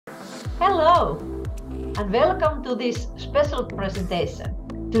Hello and welcome to this special presentation.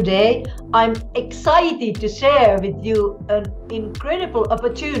 Today I'm excited to share with you an incredible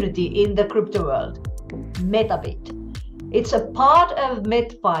opportunity in the crypto world, MetaBid. It's a part of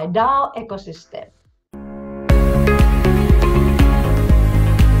MetFi DAO ecosystem.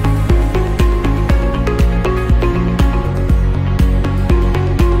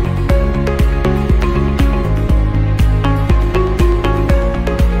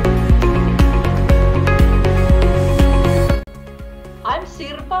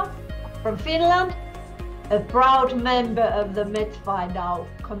 From Finland, a proud member of the MetFi DAO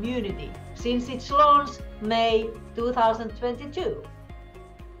community since its launch May 2022.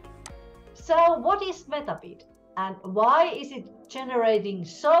 So what is MetaBid and why is it generating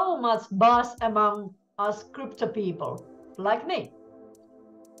so much buzz among us crypto people like me?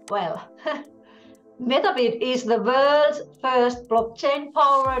 Well, MetaBid is the world's first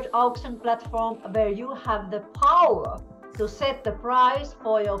blockchain-powered auction platform where you have the power to set the price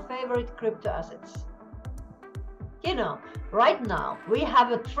for your favorite crypto assets. You know, right now we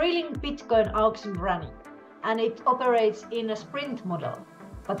have a thrilling Bitcoin auction running and it operates in a sprint model.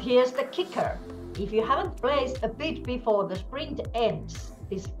 But here's the kicker. If you haven't placed a bid before the sprint ends,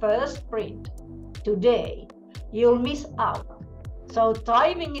 this first sprint, today, you'll miss out. So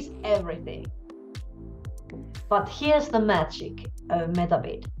timing is everything. But here's the magic of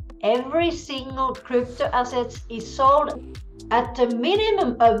MetaBid. Every single crypto asset is sold at a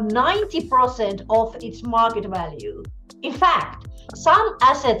minimum of 90% of its market value. In fact, some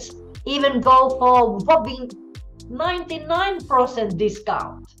assets even go for whopping 99%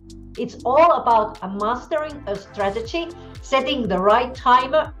 discount. It's all about mastering a strategy, setting the right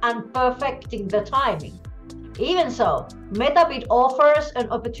timer, and perfecting the timing. Even so, MetaBid offers an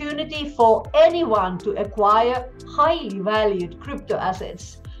opportunity for anyone to acquire highly valued crypto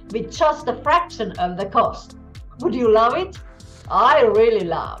assets with just a fraction of the cost. Would you love it? I really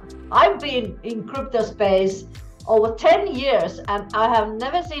love. I've been in crypto space over 10 years and I have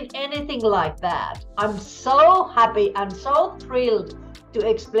never seen anything like that. I'm so happy and so thrilled to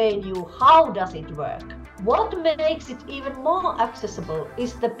explain you how does it work. What makes it even more accessible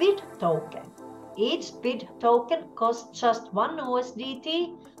is the BID token. Each BID token costs just 1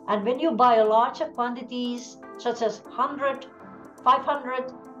 USDT, and when you buy larger quantities such as 100,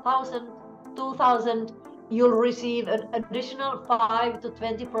 500, 1,000, 2,000, you'll receive an additional 5 to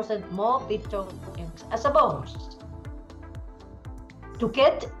 20% more BID tokens as a bonus. To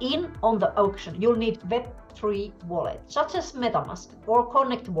get in on the auction, you'll need Web3 wallet, such as MetaMask or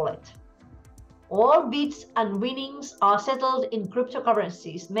Connect wallet. All bids and winnings are settled in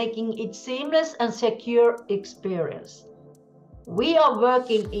cryptocurrencies, making it seamless and secure experience. We are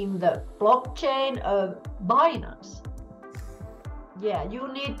working in the blockchain of Binance. Yeah,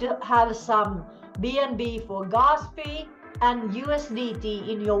 you need to have some BNB for gas fee and USDT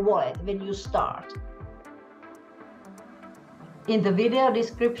in your wallet when you start. In the video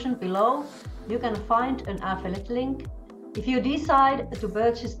description below, you can find an affiliate link. If you decide to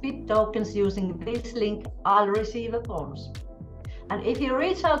purchase BID tokens using this link, I'll receive a bonus. And if you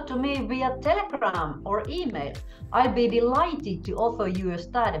reach out to me via Telegram or email, I'll be delighted to offer you a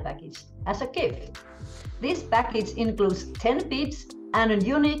starter package as a gift. This package includes 10 bids and a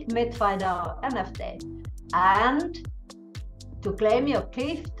unique MetFi DAO NFT. And to claim your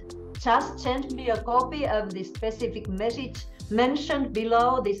gift, just send me a copy of the specific message mentioned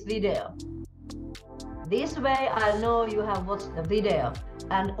below this video. This way I know you have watched the video,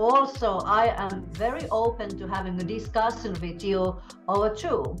 and also I am very open to having a discussion with you over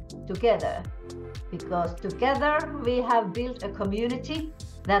Zoom together, because together we have built a community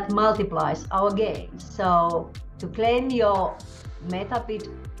that multiplies our gains. So to claim your MetaBid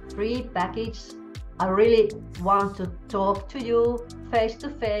free package, I really want to talk to you face to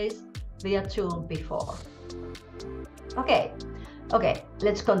face via Zoom before. Okay,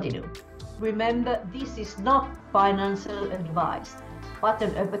 let's continue. Remember, this is not financial advice, but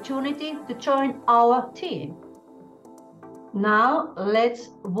an opportunity to join our team. Now let's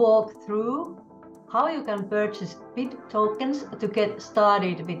walk through how you can purchase BID tokens to get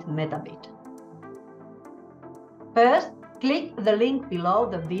started with MetaBid. First, click the link below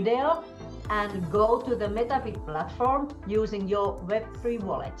the video and go to the MetaBid platform using your Web3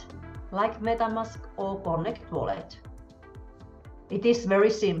 wallet, like MetaMask or Connect wallet. It is very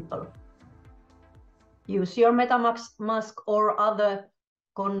simple. Use your MetaMask or other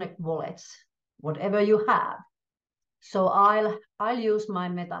Connect wallets, whatever you have. So I'll use my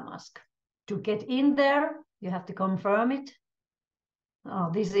MetaMask. To get in there, you have to confirm it.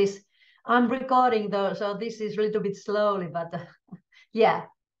 Oh, I'm recording though, so this is a little bit slowly, but yeah.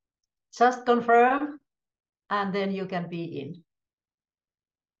 Just confirm, and then you can be in.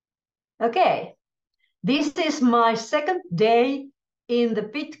 Okay, this is my second day in the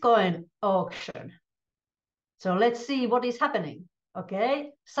Bitcoin auction. So let's see what is happening.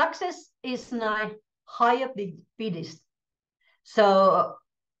 Okay, success is my higher biddest. So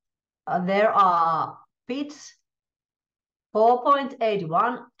there are bids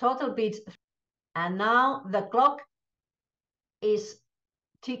 4.81, total bids, and now the clock is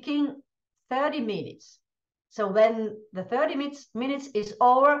ticking 30 minutes. So when the 30 minutes is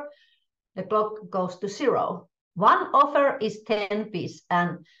over, the clock goes to 0. One offer is 10 bids,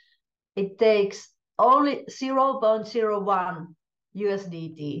 and it takes only 0.01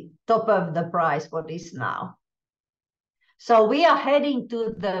 USDT, top of the price, what is now. So we are heading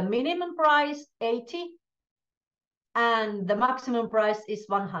to the minimum price, 80, and the maximum price is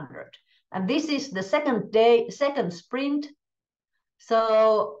 100. And this is the second sprint.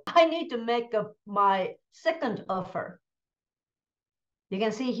 So I need to make up my second offer. You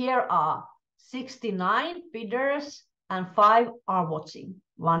can see here are 69 bidders and 5 are watching.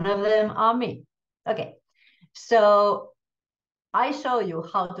 One of them are me. Okay, so I show you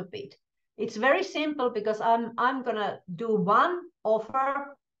how to bid. It's very simple because I'm gonna do one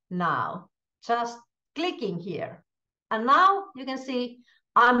offer now, just clicking here. And now you can see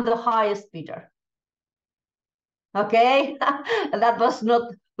I'm the highest bidder. Okay, that was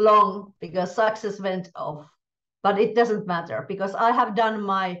not long because success went off, but it doesn't matter because I have done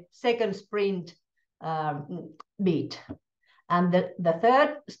my second sprint bid. And the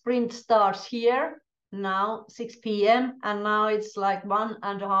third sprint starts here now, 6 p.m. And now it's like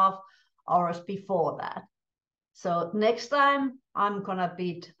 1.5 hours before that. So next time I'm gonna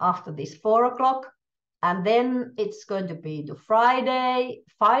bid after this 4 o'clock. And then it's going to be to Friday,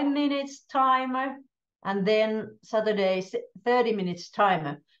 5 minutes timer. And then Saturday, 30 minutes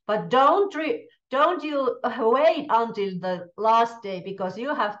timer. But don't you wait until the last day because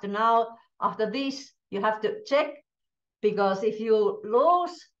you have to now, after this, you have to check because if you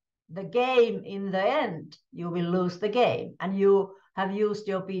lose the game in the end, you will lose the game and you have used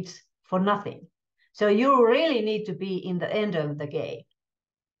your bids for nothing. So you really need to be in the end of the game.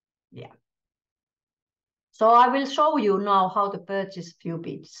 Yeah. So I will show you now how to purchase few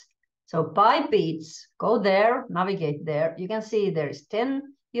bids. So buy bids, go there, navigate there. You can see there is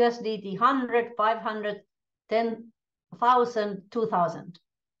 10 USDT, 100, 500, 10,000, 2,000.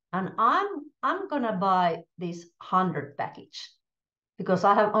 And I'm gonna buy this 100 package because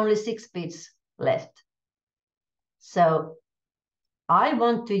I have only 6 bids left. So I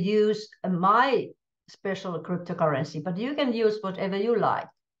want to use my special cryptocurrency, but you can use whatever you like.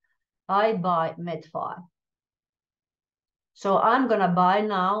 I buy MetFi. So I'm gonna buy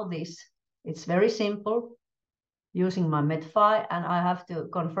now this. It's very simple, using my MetFi, and I have to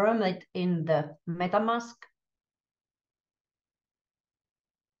confirm it in the MetaMask.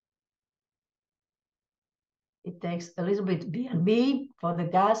 It takes a little bit BNB for the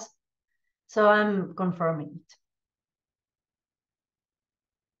gas, so I'm confirming it.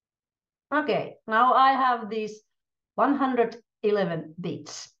 Okay, now I have these 111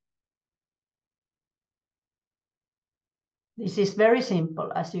 bits. This is very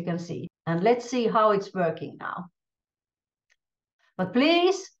simple, as you can see. And let's see how it's working now. But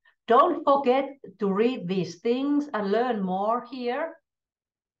please don't forget to read these things and learn more here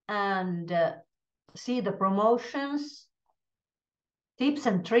and see the promotions, tips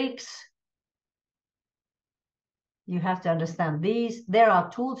and tricks. You have to understand these. There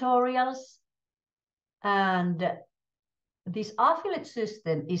are tutorials. And this affiliate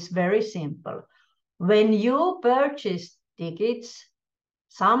system is very simple. When you purchase tickets,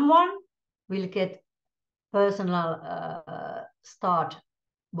 someone will get personal start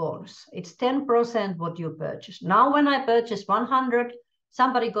bonus. It's 10% what you purchase. Now, when I purchased 100,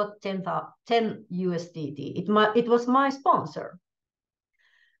 somebody got 10 USDT. It was my sponsor.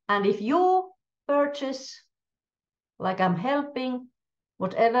 And if you purchase, like I'm helping,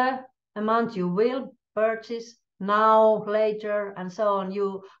 whatever amount you will purchase, now, later, and so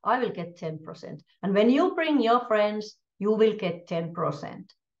on, I will get 10%. And when you bring your friends, you will get 10%.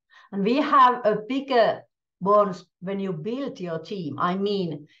 And we have a bigger bonus when you build your team. I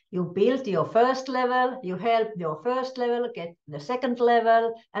mean, you build your first level, you help your first level get the second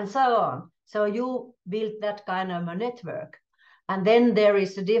level, and so on. So you build that kind of a network. And then there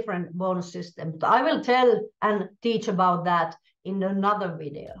is a different bonus system. I will tell and teach about that in another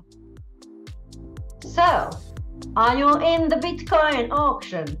video. So, are you in the Bitcoin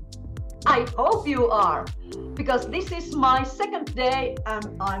auction? I hope you are, because this is my second day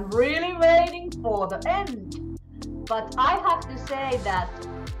and I'm really waiting for the end. But I have to say that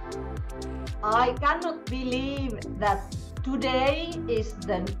I cannot believe that today is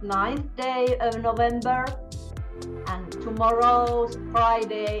the 9th day of November and tomorrow's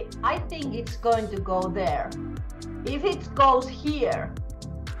Friday. I think it's going to go there. If it goes here,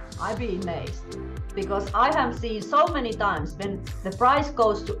 I'd be amazed, because I have seen so many times when the price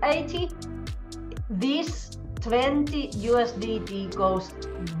goes to 80, this 20 USDT goes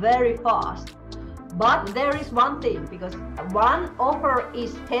very fast. But there is one thing, because one offer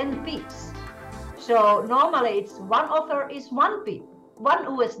is 10 pips. So normally it's one offer is 1 pip, 1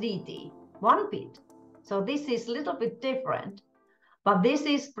 USDT, 1 pip. So this is a little bit different, but this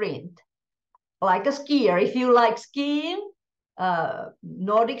is sprint. Like a skier, if you like skiing,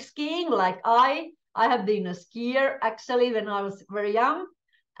 Nordic skiing, like I have been a skier actually when I was very young,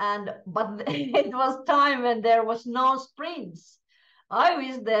 but it was time when there was no sprints. I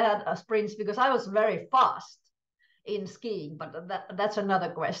wish they had a sprints because I was very fast in skiing, but that's another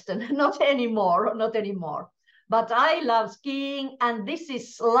question. Not anymore. But I love skiing, and this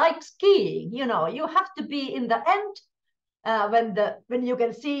is like skiing. You know, you have to be in the end when you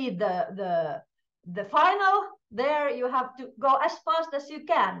can see the final. There you have to go as fast as you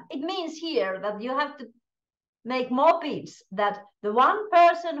can. It means here that you have to make more pips. That the one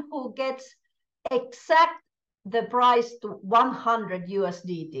person who gets exact the price to 100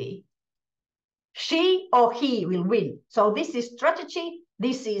 USDT, she or he will win. So this is strategy,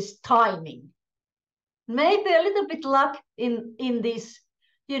 this is timing. Maybe a little bit luck in this,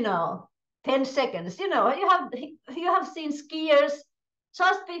 10 seconds. You have seen skiers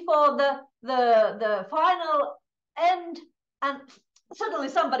just before the final end, and suddenly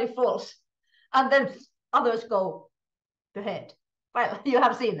somebody falls, and then others go ahead. Well, you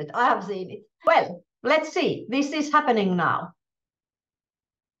have seen it. I have seen it. Well, let's see. This is happening now.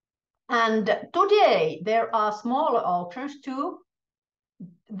 And today there are smaller auctions too.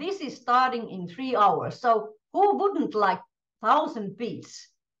 This is starting in 3 hours. So who wouldn't like 1,000 pips?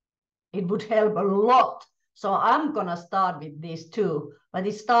 It would help a lot. So I'm gonna start with this too, but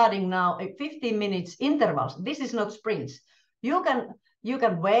it's starting now at 15 minutes intervals. This is not sprints. You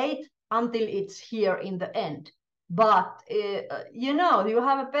can wait until it's here in the end, but you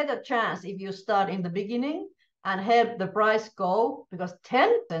have a better chance if you start in the beginning and help the price go, because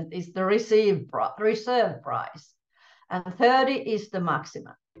 10% is the reserve price and 30 is the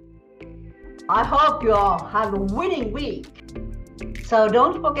maximum. I hope you all have a winning week. So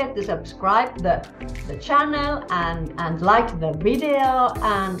don't forget to subscribe the channel and like the video,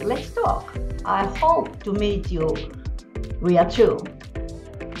 and let's talk. I hope to meet you via Zoom.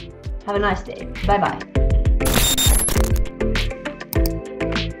 Have a nice day. Bye-bye.